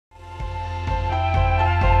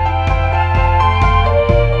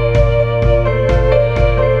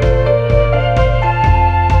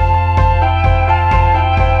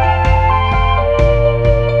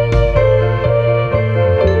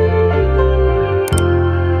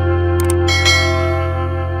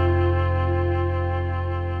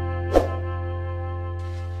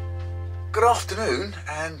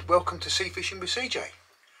and welcome to Sea Fishing with CJ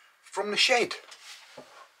from the shed.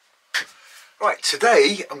 Right,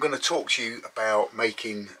 today I'm going to talk to you about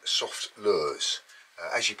making soft lures.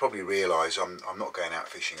 As you probably realise, I'm not going out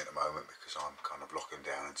fishing at the moment because I'm kind of locking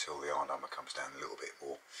down until the yarn number comes down a little bit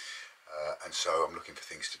more. And so I'm looking for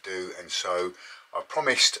things to do, and so I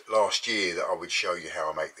promised last year that I would show you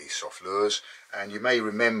how I make these soft lures. And you may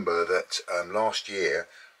remember that last year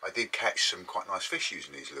I did catch some quite nice fish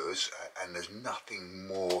using these lures, and there's nothing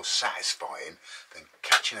more satisfying than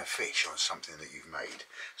catching a fish on something that you've made.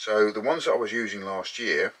 So the ones that I was using last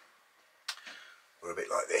year were a bit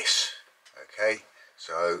like this, okay?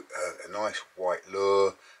 So a nice white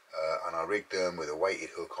lure, and I rigged them with a weighted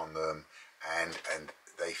hook on them, and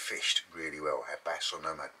they fished really well. I had bass on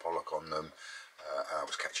them, I had pollock on them, and I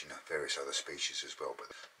was catching various other species as well, but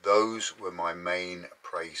those were my main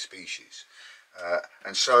prey species.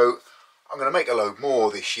 And so I'm going to make a load more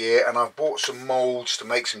this year, and I've bought some moulds to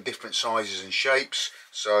make some different sizes and shapes.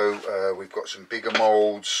 So we've got some bigger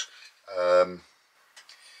moulds. I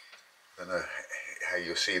don't know how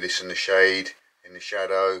you'll see this in the shade, in the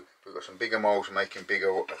shadow. We've got some bigger moulds making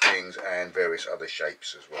bigger things, and various other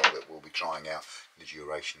shapes as well that we'll be trying out in the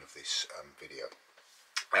duration of this video.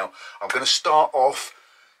 Now I'm going to start off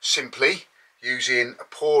simply using a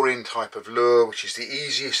pour-in type of lure, which is the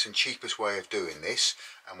easiest and cheapest way of doing this,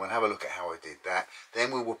 and we'll have a look at how I did that.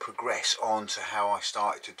 Then we will progress on to how I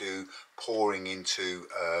started to do pouring into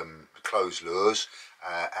closed lures,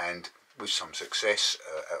 and with some success.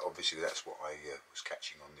 Obviously that's what I was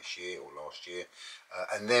catching on this year or last year,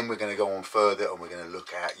 and then we're going to go on further, and we're going to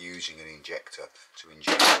look at using an injector to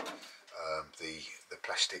inject the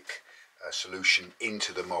plastic solution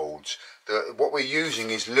into the moulds. What we're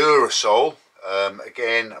using is Lurasol.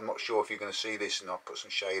 Again, I'm not sure if you're going to see this, and I'll put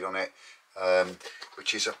some shade on it,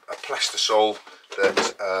 which is a plastisol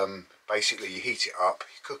that basically you heat it up,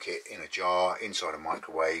 you cook it in a jar inside a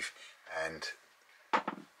microwave, and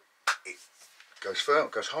it goes firm,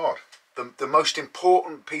 goes hard. The most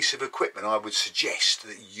important piece of equipment I would suggest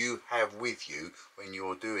that you have with you when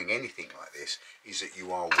you're doing anything like this is that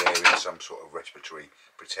you are wearing some sort of respiratory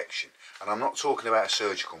protection. And I'm not talking about a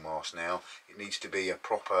surgical mask now. It needs to be a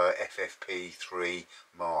proper FFP3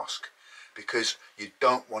 mask, because you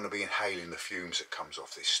don't want to be inhaling the fumes that comes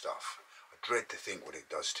off this stuff. I dread to think what it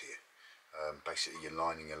does to you. Basically you're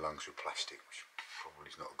lining your lungs with plastic, which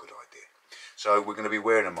probably is not a good idea. So we're going to be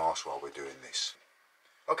wearing a mask while we're doing this.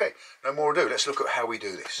 Okay, no more ado, let's look at how we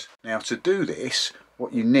do this. Now to do this,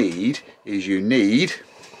 what you need is you need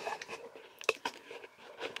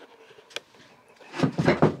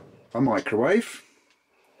a microwave,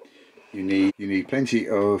 you need plenty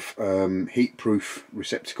of heat-proof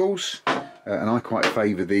receptacles, and I quite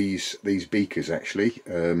favour these beakers actually.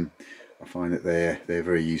 I find that they're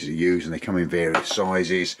very easy to use, and they come in various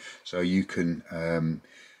sizes, so you can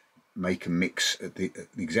make a mix at the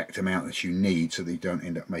exact amount that you need so that you don't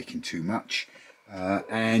end up making too much.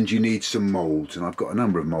 And you need some moulds, and I've got a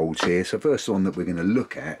number of moulds here. So first one that we're going to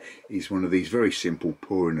look at is one of these very simple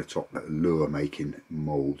pour in the top lure making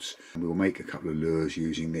moulds. And we'll make a couple of lures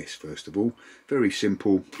using this first of all. Very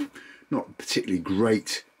simple, not particularly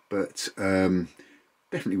great, but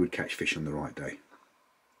definitely would catch fish on the right day.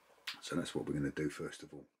 So that's what we're going to do first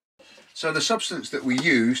of all. So the substance that we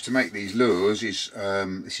use to make these lures is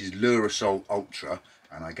this is Lurasol Ultra,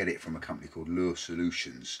 and I get it from a company called Lure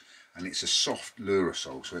Solutions, and it's a soft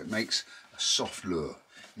Lurasol, so it makes a soft lure.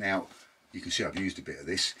 Now you can see I've used a bit of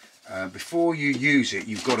this. Before you use it,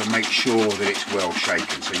 you've got to make sure that it's well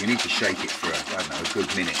shaken, so you need to shake it for I don't know, a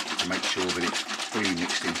good minute to make sure that it's fully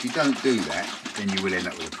mixed in. If you don't do that, then you will end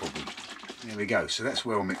up with a problem. There we go, so that's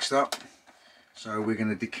well mixed up. So we're going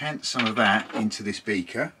to decant some of that into this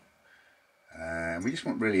beaker. We just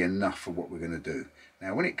want really enough for what we're going to do.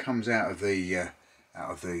 Now when it comes out of the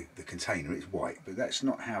container, it's white, but that's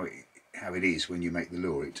not how it is when you make the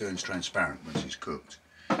lure. It turns transparent once it's cooked.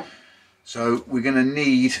 So we're going to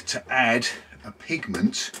need to add a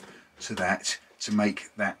pigment to that to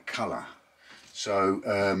make that colour. So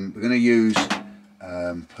we're going to use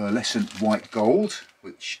pearlescent white gold,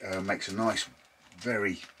 which makes a nice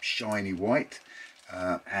very shiny white,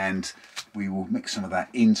 and we will mix some of that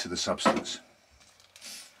into the substance.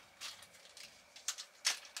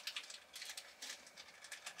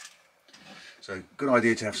 So good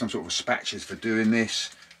idea to have some sort of spatulas for doing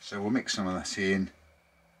this. So we'll mix some of that in.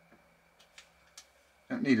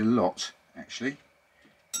 Don't need a lot actually.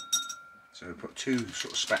 So we'll put two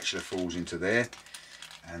sort of spatula falls into there,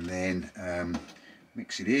 and then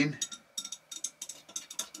mix it in.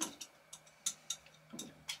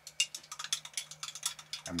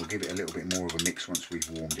 And we'll give it a little bit more of a mix once we've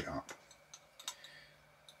warmed it up.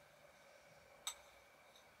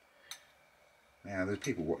 Now there's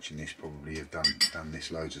people watching this probably have done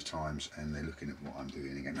this loads of times, and they're looking at what I'm doing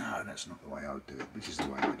and going, no, that's not the way I would do it. This is the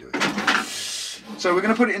way I do it. So we're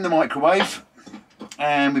going to put it in the microwave,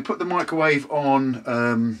 and we put the microwave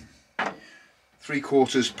on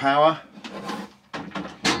 3/4 power,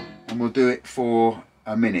 and we'll do it for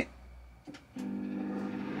a minute.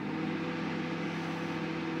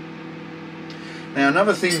 Now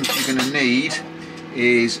another thing that you're going to need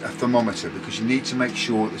is a thermometer, because you need to make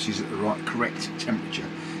sure this is at the correct temperature.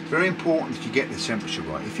 It's very important that you get the temperature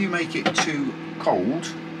right. If you make it too cold,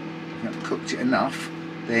 you haven't cooked it enough,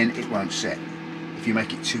 then it won't set. If you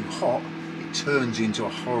make it too hot, it turns into a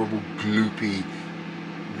horrible gloopy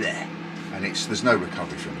there, and there's no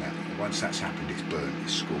recovery from that. Once that's happened, it's burnt,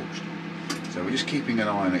 it's scorched. So we're just keeping an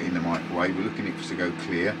eye on it in the microwave. We're looking for it to go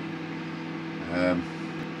clear.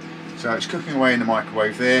 So it's cooking away in the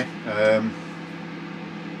microwave there.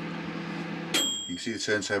 You can see the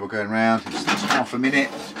turntable going round. It's half a minute.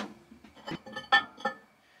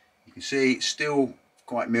 You can see it's still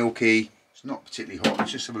quite milky. It's not particularly hot.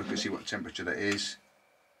 Let's just have a look and see what temperature that is.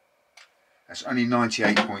 That's only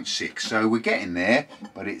 98.6. So we're getting there,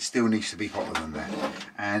 but it still needs to be hotter than that.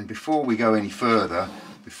 And before we go any further,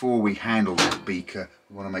 before we handle that beaker,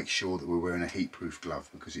 we want to make sure that we're wearing a heat-proof glove,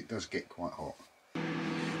 because it does get quite hot.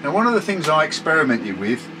 Now one of the things I experimented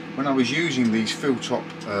with when I was using these fill top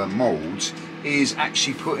moulds is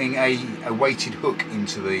actually putting a weighted hook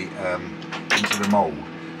into the mould.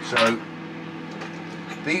 So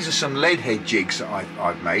these are some lead head jigs that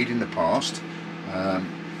I've made in the past.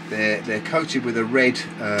 They're coated with a red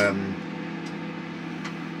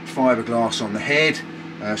fiberglass on the head,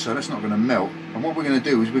 so that's not going to melt. And what we're going to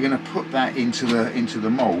do is we're going to put that into the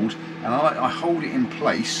mould, and I hold it in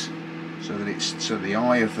place so that the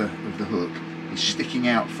eye of the hook is sticking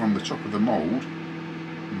out from the top of the mould,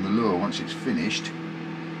 and the lure, once it's finished,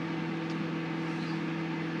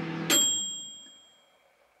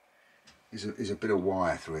 is a bit of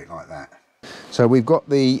wire through it like that. So we've got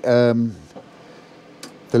the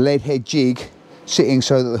lead head jig sitting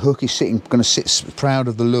so that the hook is going to sit proud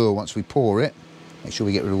of the lure once we pour it. Make sure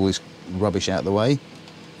we get rid of all this rubbish out of the way.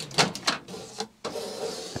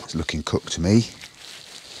 That's looking cooked to me.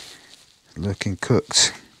 Looking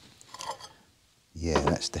cooked. Yeah,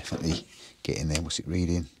 that's definitely getting there. What's it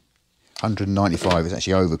reading? 195. It's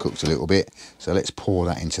actually overcooked a little bit. So let's pour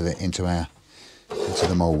that into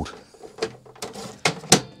the mould.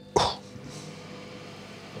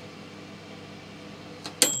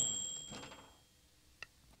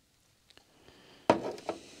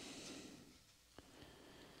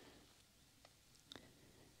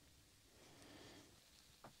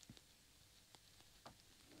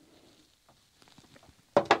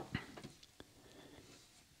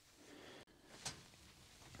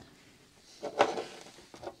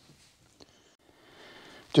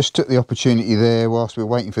 Just took the opportunity there whilst we're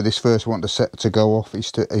waiting for this first one to go off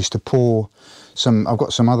is to pour some. I've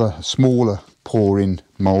got some other smaller pouring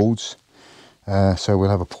moulds, so we'll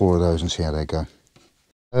have a pour of those and see how they go.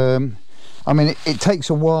 I mean, it takes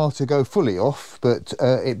a while to go fully off, but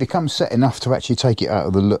it becomes set enough to actually take it out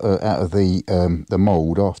of the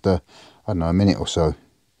mould after, I don't know, a minute or so, a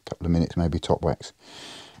couple of minutes maybe, top wax.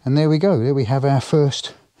 And there we go. There we have our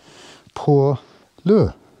first pour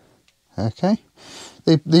lure. Okay.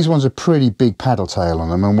 These ones are pretty big paddle tail on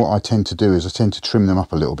them, and what I tend to do is I tend to trim them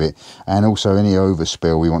up a little bit, and also any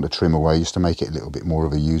overspill we want to trim away just to make it a little bit more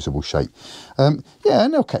of a usable shape. Yeah,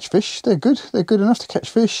 and they'll catch fish. They're good enough to catch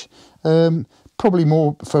fish. Probably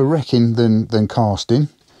more for wrecking than casting,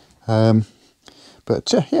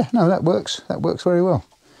 but yeah, no, that works very well.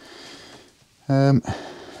 We'll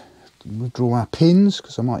draw our pins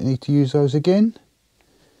because I might need to use those again.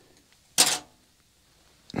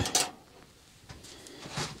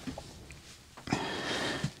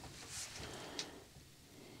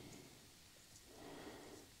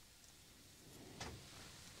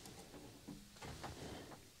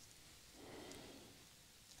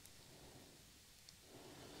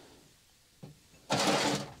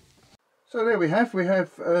 So there we have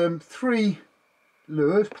 3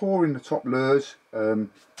 lures, pouring the top lures. The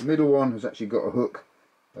middle one has actually got a hook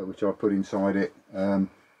which I put inside it, and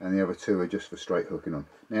the other 2 are just for straight hooking on.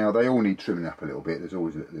 Now they all need trimming up a little bit. There's a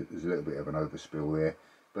little bit of an overspill there,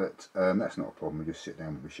 but that's not a problem. We just sit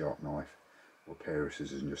down with a sharp knife or a pair of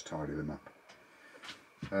scissors and just tidy them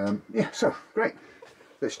up. Yeah, so great.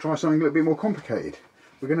 Let's try something a little bit more complicated.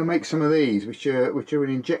 We're going to make some of these, which are an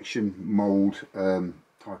injection mould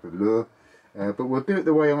type of lure. But we'll do it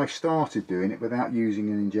the way I started doing it, without using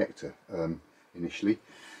an injector initially.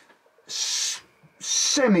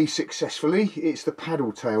 Semi-successfully, it's the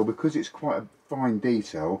paddle tail, because it's quite a fine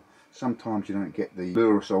detail. sometimes you don't get the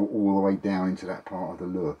lure sole all the way down into that part of the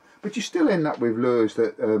lure, but you still end up with lures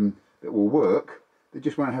that that will work. They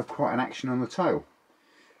just won't have quite an action on the tail.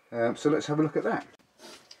 So let's have a look at that.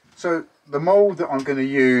 So the mould that I'm going to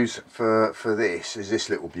use for this is this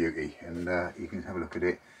little beauty, and you can have a look at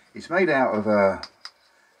it. It's made out of I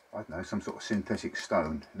don't know, some sort of synthetic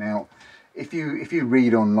stone. Now if you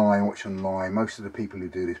read online, watch online, most of the people who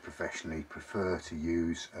do this professionally prefer to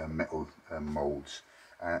use metal moulds,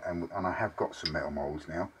 and I have got some metal moulds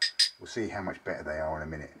now. We'll see how much better they are in a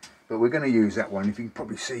minute, but we're going to use that one. If you can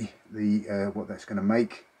probably see the what that's going to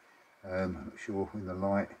make, I'm not sure in the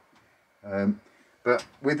light, but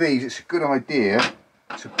with these it's a good idea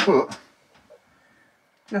to put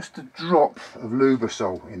just a drop of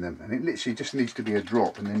Lubrisol in them, and it literally just needs to be a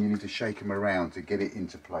drop, and then you need to shake them around to get it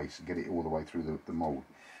into place and get it all the way through the mould.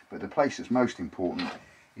 But the place that's most important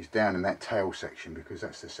is down in that tail section, because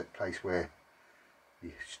that's the place where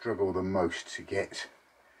you struggle the most to get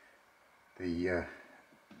the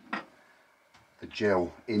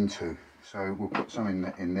gel into. So we'll put some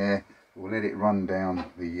in there, we'll let it run down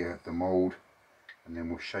the mould, and then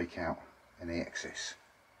we'll shake out any excess.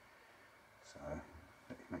 So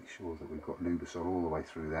make sure that we've got Lubrisol all the way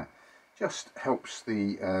through that. Just helps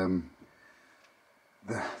the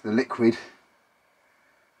liquid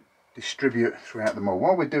distribute throughout the mould.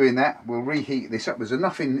 While we're doing that, we'll reheat this up. There's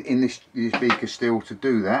enough in this beaker still to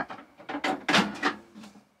do that.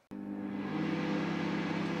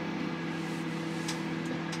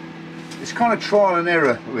 It's kind of trial and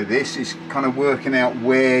error with this. It's kind of working out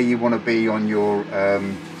where you want to be on your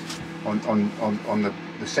on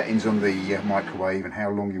the settings on the microwave, and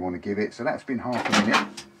how long you want to give it. So that's been half a minute.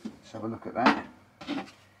 Let's have a look at that.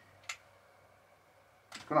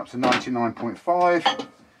 It's gone up to 99.5.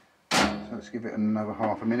 So let's give it another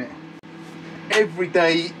half a minute. Every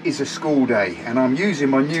day is a school day, and I'm using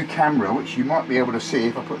my new camera, which you might be able to see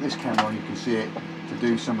if I put this camera on. You can see it, to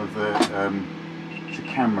do some of the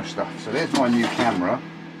camera stuff. So there's my new camera.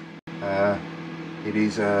 It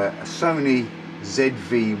is a Sony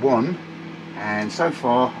ZV-1, and so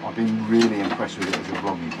far I've been really impressed with it as a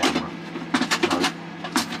vlogging camera.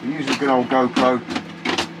 So we use a good old GoPro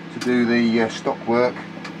to do the stock work,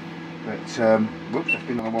 but whoops, that's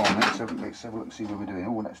been on a while. Let's have a look and see what we're doing.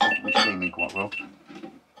 Oh, that's definitely streaming quite well.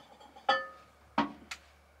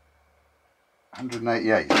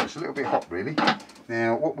 188, so it's a little bit hot really.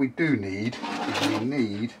 Now what we do need is we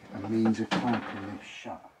need a means of clamping this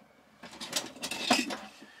shut.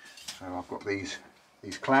 So I've got these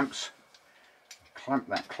clamps. Clamp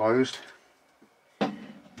that closed, and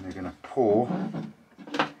they're going to pour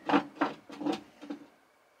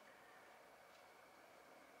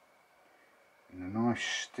in a nice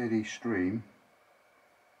steady stream.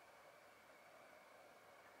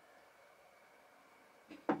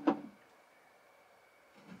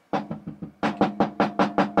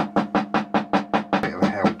 Bit of a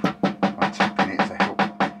help by tapping it to help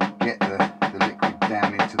get the liquid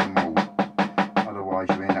down into the mould. Otherwise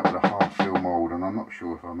you end up with a half-fill mould, and I'm not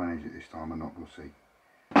sure if I manage it this time or not. We'll see.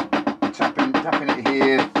 Tapping it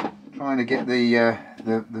here, trying to get the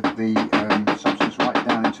substance right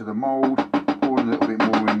down into the mould, pouring a little bit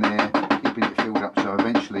more in there, keeping it filled up, so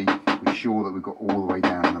eventually we're sure that we've got all the way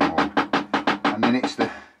down in the mould. And then it's the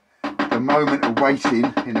moment of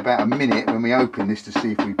waiting in about a minute when we open this to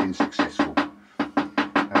see if we've been successful.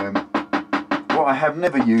 What I have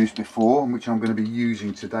never used before, and which I'm going to be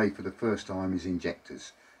using today for the first time, is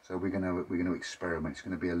injectors. So we're going to experiment. It's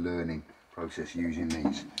going to be a learning process using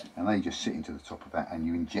these, and they just sit into the top of that, and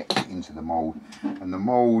you inject it into the mould, and the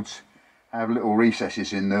moulds have little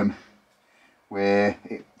recesses in them where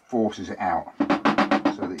it forces it out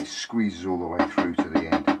so that it squeezes all the way through to the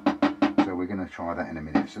end. So we're going to try that in a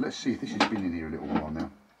minute. So let's see if this has been in here a little while now.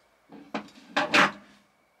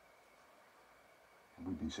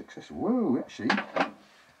 We've been successful. Whoa, actually, look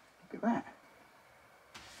at that.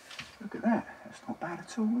 Look at that. That's not bad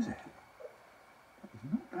at all, is it? That is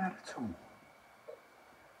not bad at all.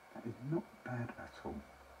 That is not bad at all.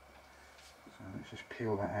 So let's just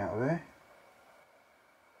peel that out of there.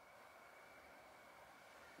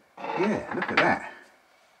 Yeah, look at that.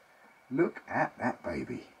 Look at that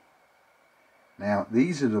baby. Now,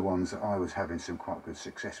 these are the ones that I was having some quite good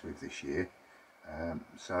success with this year.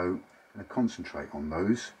 So I'm going to concentrate on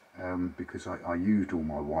those because I used all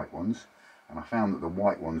my white ones, and I found that the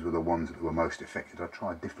white ones were the ones that were most effective. I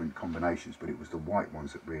tried different combinations, but it was the white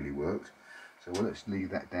ones that really worked. So let's leave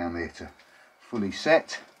that down there to fully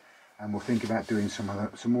set, and we'll think about doing some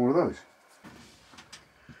more of those.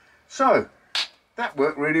 So that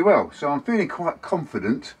worked really well. So I'm feeling quite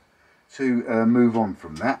confident to move on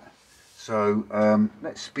from that. So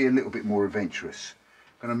let's be a little bit more adventurous.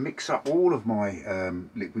 I'm going to mix up all of my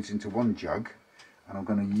liquids into one jug, and I'm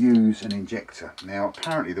going to use an injector. Now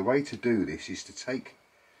apparently the way to do this is to take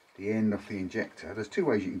the end off the injector. There's two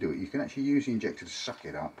ways you can do it. You can actually use the injector to suck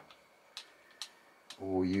it up,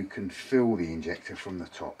 or you can fill the injector from the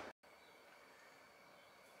top.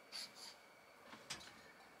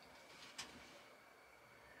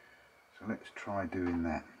 So let's try doing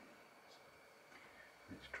that.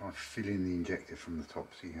 Let's try filling the injector from the top,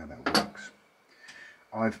 see how that works.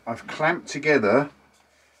 I've clamped together,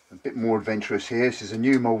 a bit more adventurous here. This is a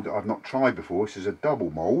new mould that I've not tried before. This is a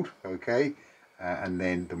double mould, okay, and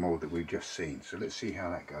then the mould that we've just seen. So let's see how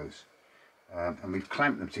that goes. And we've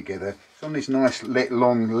clamped them together. It's on this nice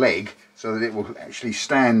long leg so that it will actually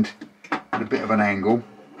stand at a bit of an angle.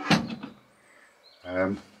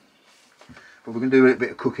 But we're going to do a little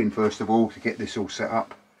bit of cooking first of all to get this all set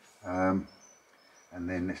up, and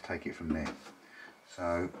then let's take it from there.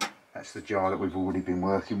 So that's the jar that we've already been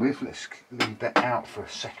working with. Let's leave that out for a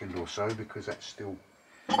second or so because that's still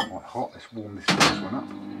quite hot. Let's warm this first one up.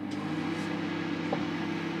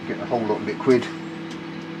 Get the whole lot of liquid.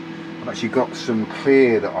 I've actually got some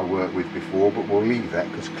clear that I worked with before, but we'll leave that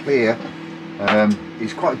because clear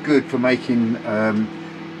is quite good for making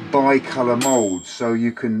bi-colour moulds. So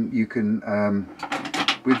you can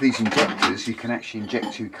with these injectors you can actually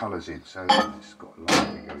inject two colours in. So it's got a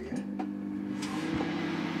light to go here.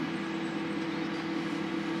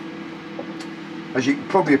 As you can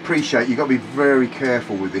probably appreciate, you've got to be very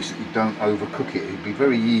careful with this that you don't overcook it. It'd be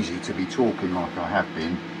very easy to be talking like I have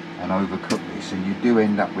been and overcook this, and you do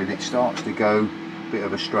end up with it starts to go a bit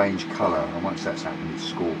of a strange colour, and once that's happened it's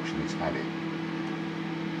scorched and it's had it.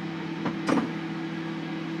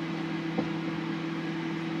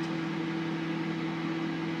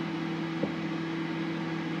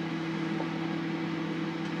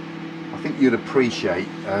 I think you'd appreciate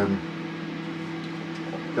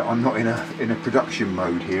that I'm not in a production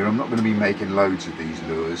mode here. I'm not going to be making loads of these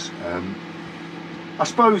lures. I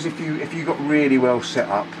suppose if you got really well set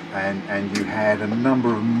up and you had a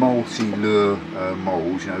number of multi-lure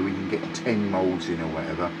moulds, you know, we can get 10 moulds in or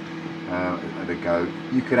whatever at a go,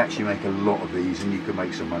 you could actually make a lot of these and you could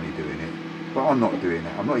make some money doing it. But I'm not doing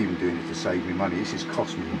that. I'm not even doing it to save me money. This has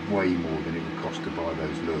cost me way more than it would cost to buy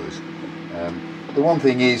those lures. The one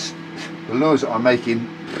thing is, the lures that I'm making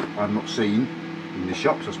I've not seen in the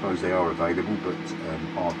shops. I suppose they are available, but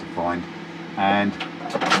hard to find. And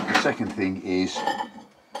the second thing is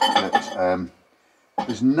that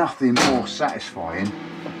there's nothing more satisfying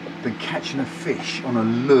than catching a fish on a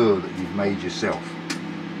lure that you've made yourself.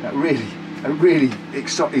 That really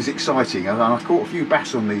is exciting. And I caught a few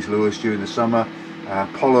bass on these lures during the summer.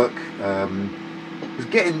 Pollock, was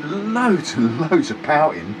getting loads and loads of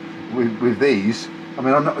pouting with these. I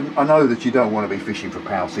mean, I know that you don't want to be fishing for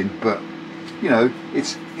pouting, but you know,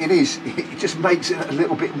 it just makes it a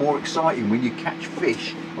little bit more exciting when you catch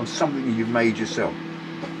fish on something that you've made yourself.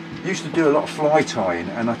 I used to do a lot of fly tying,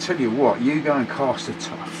 and I tell you what, you go and cast a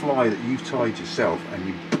fly that you've tied yourself and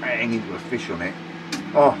you bang into a fish on it,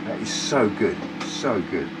 oh, that is so good, so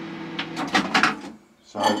good.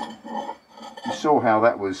 So you saw how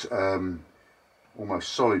that was almost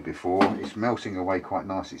solid before. It's melting away quite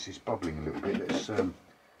nicely. It's just bubbling a little bit. Let's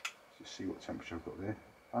just see what temperature I've got there.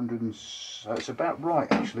 100, so it's about right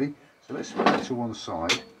actually. So let's put it to one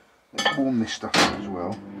side. Let's warm this stuff up as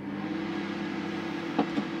well.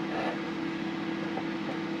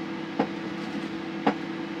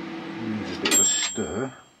 Needs a bit of a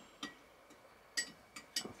stir.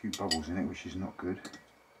 It's got a few bubbles in it, which is not good.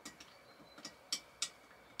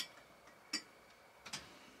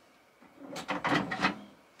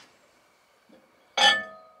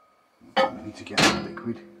 I need to get the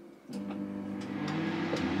liquid.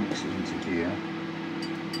 Mix it into here.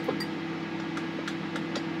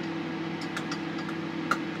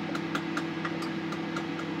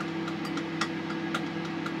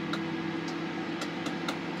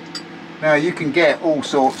 Now you can get all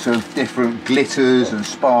sorts of different glitters and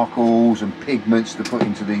sparkles and pigments to put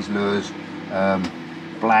into these lures.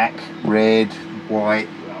 Black, red, white,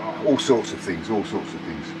 all sorts of things,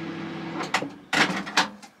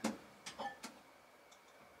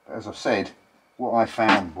 But as I've said, what I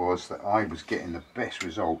found was that I was getting the best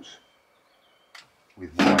results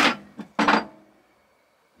with white.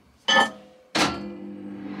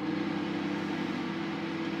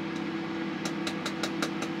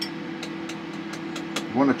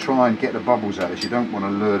 You want to try and get the bubbles out of this. You don't want a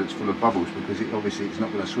lure that's full of bubbles because obviously it's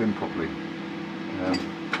not going to swim properly.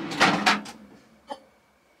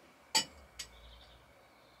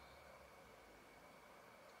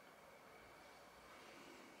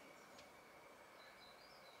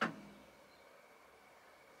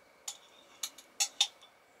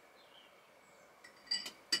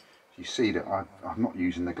 you see that I'm not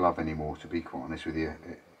using the glove anymore, to be quite honest with you.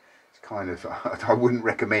 It's kind of, I wouldn't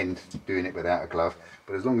recommend doing it without a glove,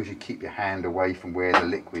 but as long as you keep your hand away from where the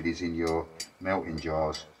liquid is in your melting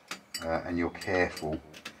jars and you're careful,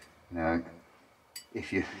 you know,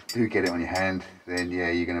 if you do get it on your hand, then yeah,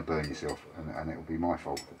 you're going to burn yourself, and it will be my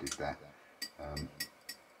fault that did that.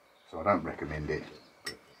 So I don't recommend it,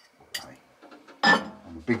 but hey,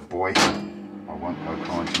 I'm a big boy, I won't go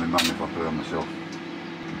crying to my mum if I burn myself.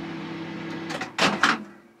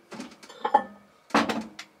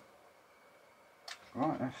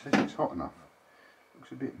 Right, that says it's hot enough.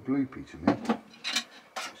 Looks a bit gloopy to me.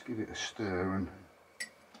 Let's give it a stir and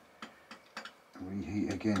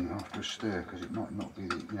reheat again after a stir, because it might not be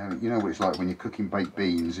the, you know what it's like when you're cooking baked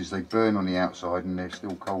beans, is they burn on the outside and they're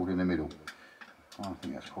still cold in the middle. I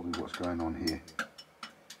think that's probably what's going on here.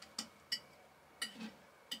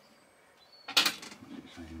 What's it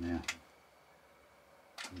saying now?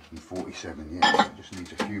 147, yeah, it just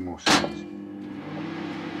needs a few more seconds.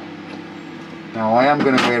 Now I am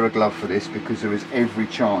going to wear a glove for this because there is every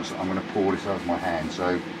chance that I'm going to pour this over my hand.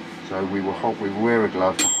 So we will wear a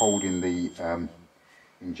glove for holding the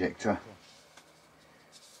injector.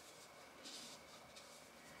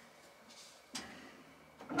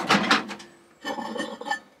 So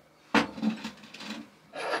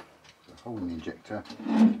holding the injector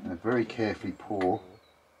and very carefully pour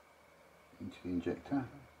into the injector.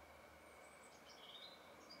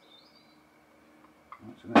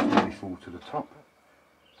 Right, so that's nearly full to the top.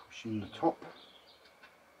 Push in the top.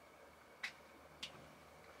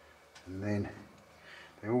 And then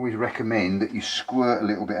they always recommend that you squirt a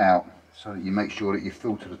little bit out so that you make sure that you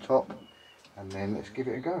fill to the top, and then let's give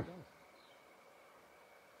it a go.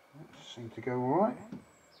 That seemed to go alright.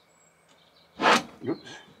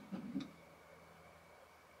 Oops.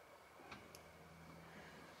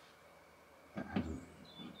 That hasn't.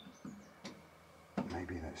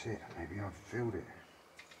 Maybe that's it. Maybe I've filled it.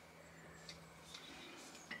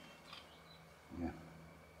 Yeah.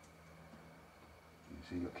 You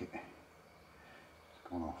see, look, it's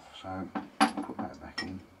gone off. So put that back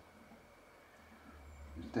in.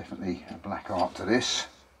 There's definitely a black art to this.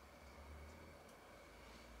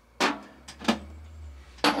 Give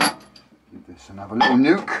this another little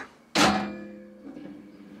nuke.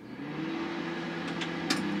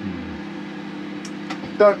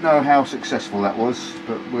 Don't know how successful that was,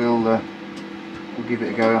 but we'll give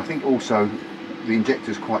it a go. I think also the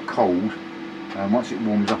injector's quite cold, and once it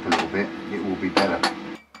warms up a little bit, it will be better.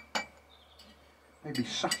 Maybe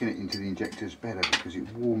sucking it into the injector is better because it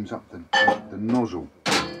warms up the nozzle,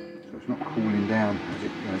 so it's not cooling down as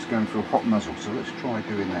it, it's going through a hot nozzle. So let's try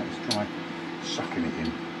doing that. Let's try sucking it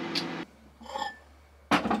in.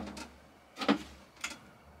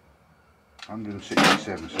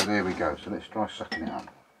 167, so there we go. So let's try sucking it up.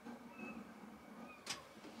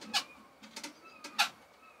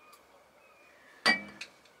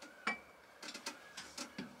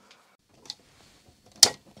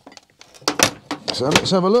 So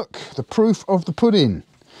let's have a look, the proof of the pudding.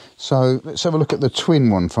 So let's have a look at the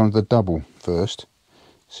twin one from the double first.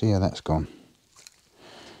 See how that's gone.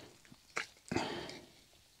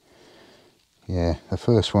 Yeah, the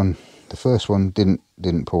first one didn't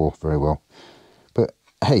pour very well. But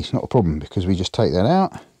hey, it's not a problem because we just take that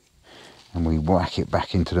out and we whack it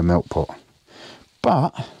back into the melt pot.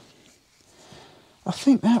 But I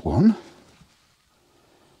think that one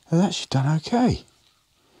has actually done okay.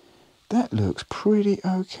 That looks pretty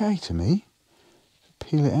okay to me.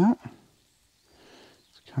 Peel it out.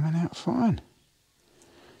 It's coming out fine.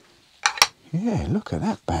 Yeah, look at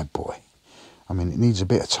that bad boy. I mean, it needs a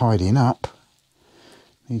bit of tidying up.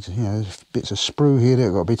 Needs, there's bits of sprue here that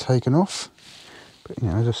have got to be taken off. But,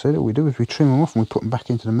 as I said, all we do is we trim them off and we put them back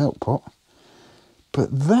into the melt pot. But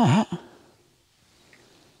that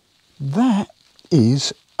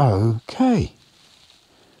is okay.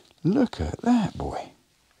 Look at that boy.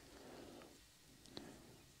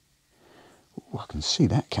 Ooh, I can see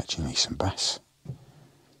that catching me some bass.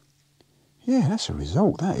 Yeah, that's a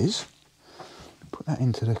result, that is. Put that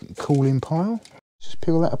into the cooling pile. Just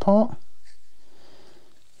peel that apart.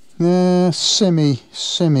 Semi.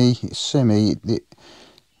 It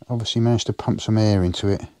obviously managed to pump some air into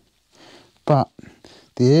it. But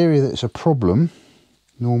the area that's a problem,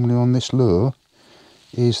 normally on this lure,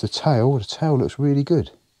 is the tail. The tail looks really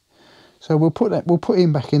good. So we'll put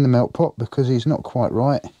him back in the melt pot because he's not quite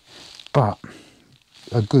right. But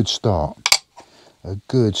a good start. A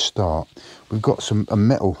good start. We've got some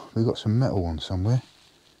metal. We've got some metal on somewhere.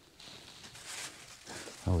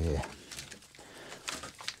 Oh yeah.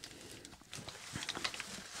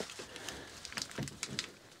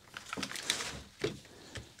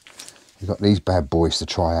 we've got these bad boys to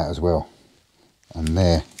try out as well. And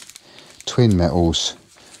they're twin metals,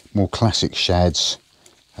 more classic shads.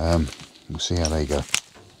 We'll see how they go.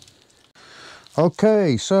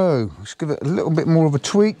 Okay, so let's give it a little bit more of a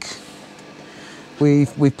tweak.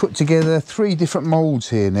 We've put together 3 different moulds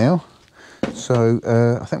here now. So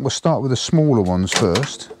I think we'll start with the smaller ones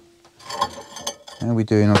first. How are we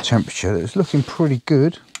doing on temperature? It's looking pretty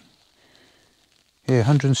good. Yeah,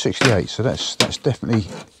 168, so that's definitely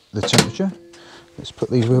the temperature. Let's put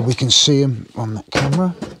these where we can see them on that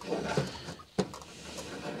camera.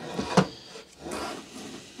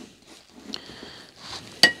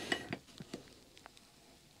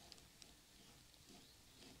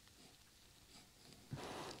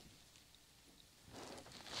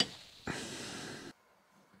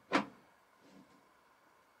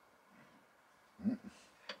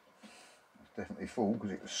 Definitely full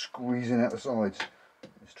because it was squeezing out the sides.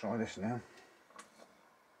 Let's try this now.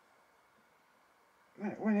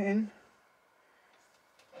 It went in.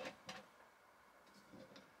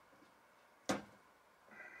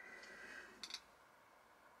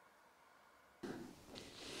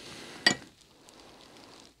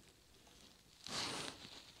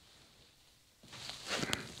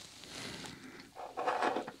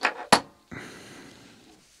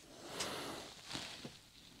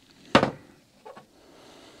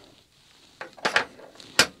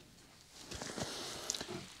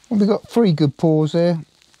 Well, we've got 3 good pours there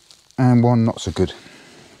and 1 not so good,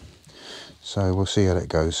 so we'll see how that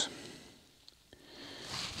goes.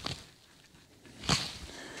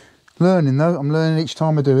 Learning though, I'm learning each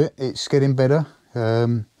time I do it. It's getting better.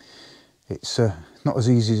 It's not as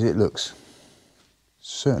easy as it looks.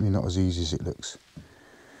 Certainly not as easy as it looks.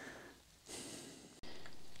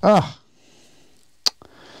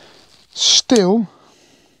 Still,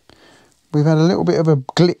 we've had a little bit of a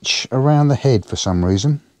glitch around the head for some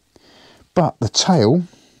reason. But the tail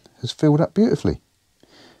has filled up beautifully.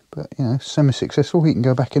 But, you know, semi-successful. He can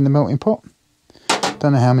go back in the melting pot.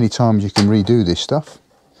 Don't know how many times you can redo this stuff.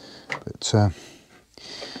 But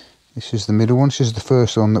this is the middle one. This is the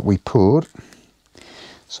first one that we poured.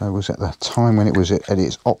 So it was at the time when it was at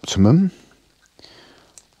its optimum.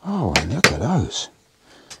 Oh, and look at those.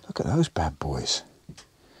 Look at those bad boys.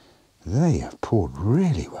 They have poured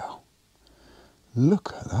really well.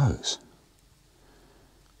 Look at those.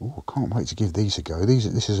 Oh, I can't wait to give these a go.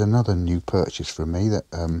 This is another new purchase from me that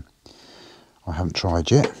I haven't tried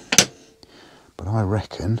yet. But I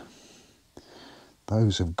reckon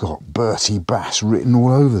those have got Bertie Bass written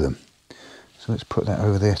all over them. So let's put that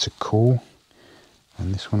over there to cool.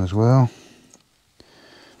 And this one as well.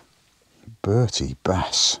 Bertie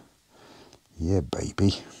Bass. Yeah,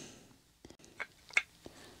 baby.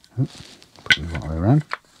 Put them the right way around.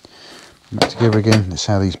 Back together again. That's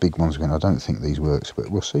how these big ones went. I don't think these works, but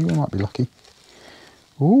we'll see. We might be lucky.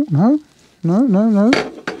 Oh, no. No, no, no.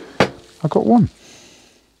 I got one.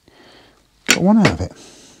 Got one out of it.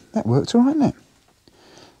 That worked all right, didn't it?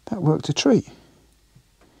 That worked a treat.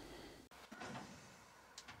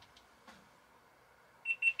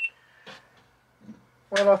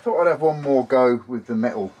 Well, I thought I'd have one more go with the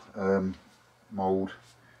metal mould.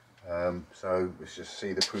 So let's just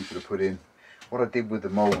see the proof of the pudding. What I did with the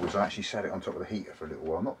mould was I actually sat it on top of the heater for a little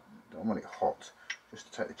while. I don't want it hot, just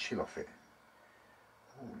to take the chill off it.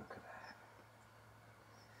 Oh, look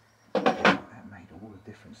at that. That made all the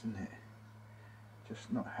difference, didn't it?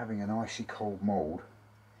 Just not having an icy cold mould,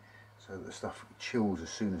 so that the stuff chills as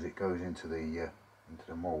soon as it goes into the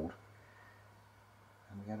mould,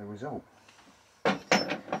 and we had a result.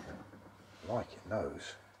 Liking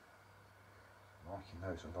those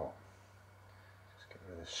a lot. Just get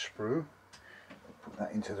rid of the sprue. Put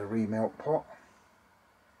that into the remelt pot.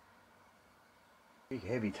 Big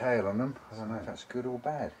heavy tail on them. I don't know if that's good or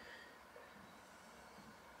bad.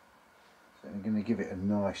 Certainly going to give it a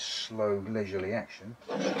nice, slow, leisurely action.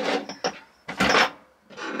 Now,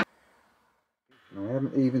 I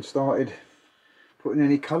haven't even started putting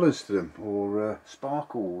any colours to them, or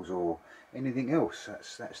sparkles, or anything else.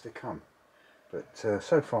 That's to come. But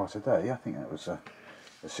so far today, I think that was a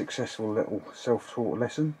successful little self-taught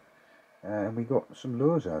lesson. And we got some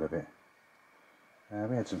lures out of it.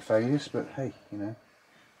 We had some failures, but hey, you know,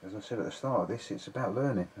 as I said at the start of this, it's about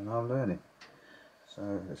learning, and I'm learning.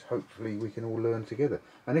 So let's hopefully we can all learn together.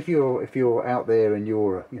 And if you're out there and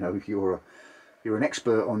you're if you're an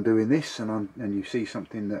expert on doing this, and you see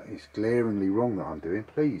something that is glaringly wrong that I'm doing,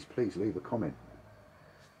 please leave a comment.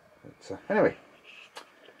 But anyway,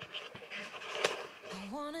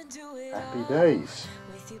 happy days.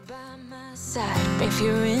 With you by my side, if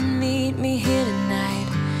you're in, meet me here tonight.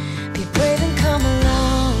 Be brave and come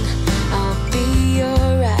along. I'll be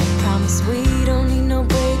alright. Promise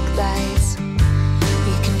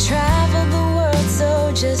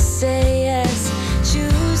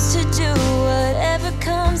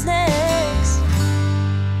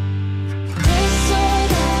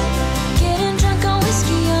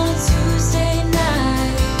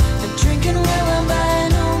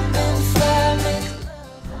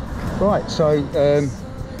Right, so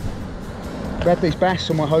we had these bass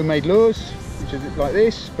on my homemade lures, which is like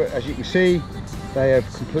this, but as you can see, they have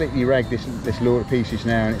completely ragged this lure to pieces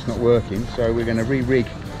now and it's not working. So we're going to re-rig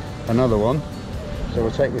another one. So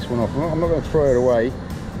we'll take this one off. I'm not going to throw it away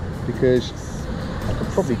because I could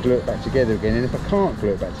probably glue it back together again, and if I can't glue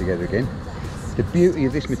it back together again, the beauty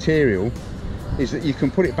of this material is that you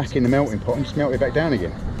can put it back in the melting pot and just melt it back down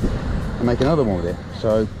again and make another one with it.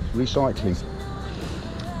 So recycling.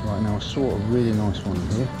 Right, now I saw a really nice one in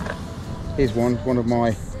here. Here's one of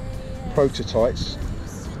my prototypes,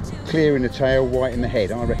 clear in the tail, white in the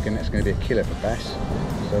head. I reckon that's going to be a killer for bass.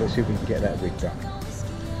 So let's see if we can get that rigged up.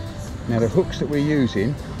 Now the hooks that we're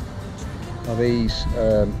using are these,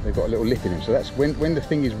 they've got a little lip in them, so that's when the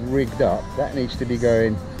thing is rigged up, that needs to be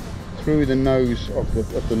going through the nose of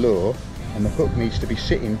the lure, and the hook needs to be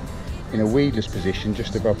sitting in a weedless position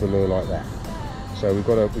just above the lure like that. So we've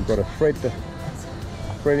got to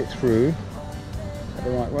thread it through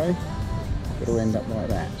the right way. Got to end up like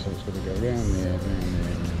that, so it's got to go around there, around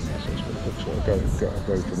there. So it's got the hook's got to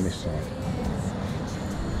go from this side.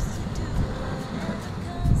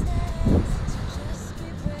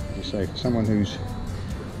 So for someone who's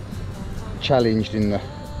challenged in the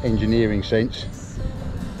engineering sense,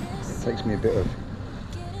 it takes me a bit of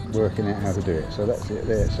working out how to do it. So that's it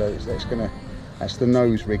there. So that's the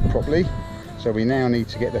nose rig properly. So we now need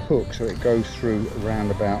to get the hook so it goes through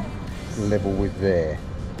around about level with there,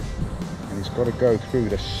 and it's got to go through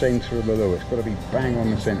the centre of the lure. It's got to be bang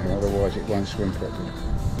on the centre, otherwise it won't swim properly.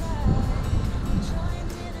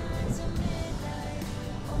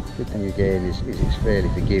 Good thing again is it's fairly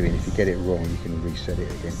forgiving. If you get it wrong, you can reset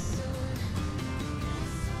it again.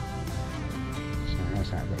 So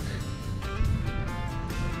how's that look?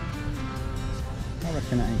 I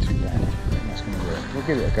reckon that ain't too bad. I think that's going to work. We'll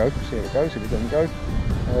give it a go, see how it goes. If it doesn't go,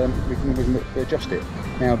 we can adjust it.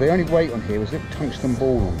 Now the only weight on here was a little tungsten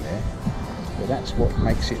ball on there, but that's what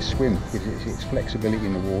makes it swim. Gives it its flexibility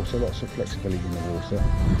in the water, lots of flexibility in the water.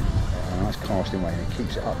 A nice casting weight, and it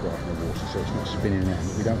keeps it upright in the water so it's not spinning around.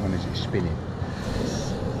 What we don't want is it spinning.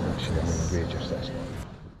 Actually, I'm going to readjust that slightly.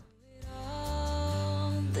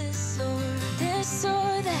 This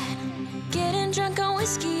or that, getting drunk on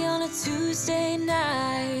whiskey on a Tuesday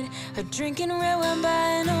night, or drinking red wine by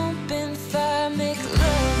an open fire, make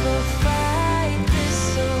love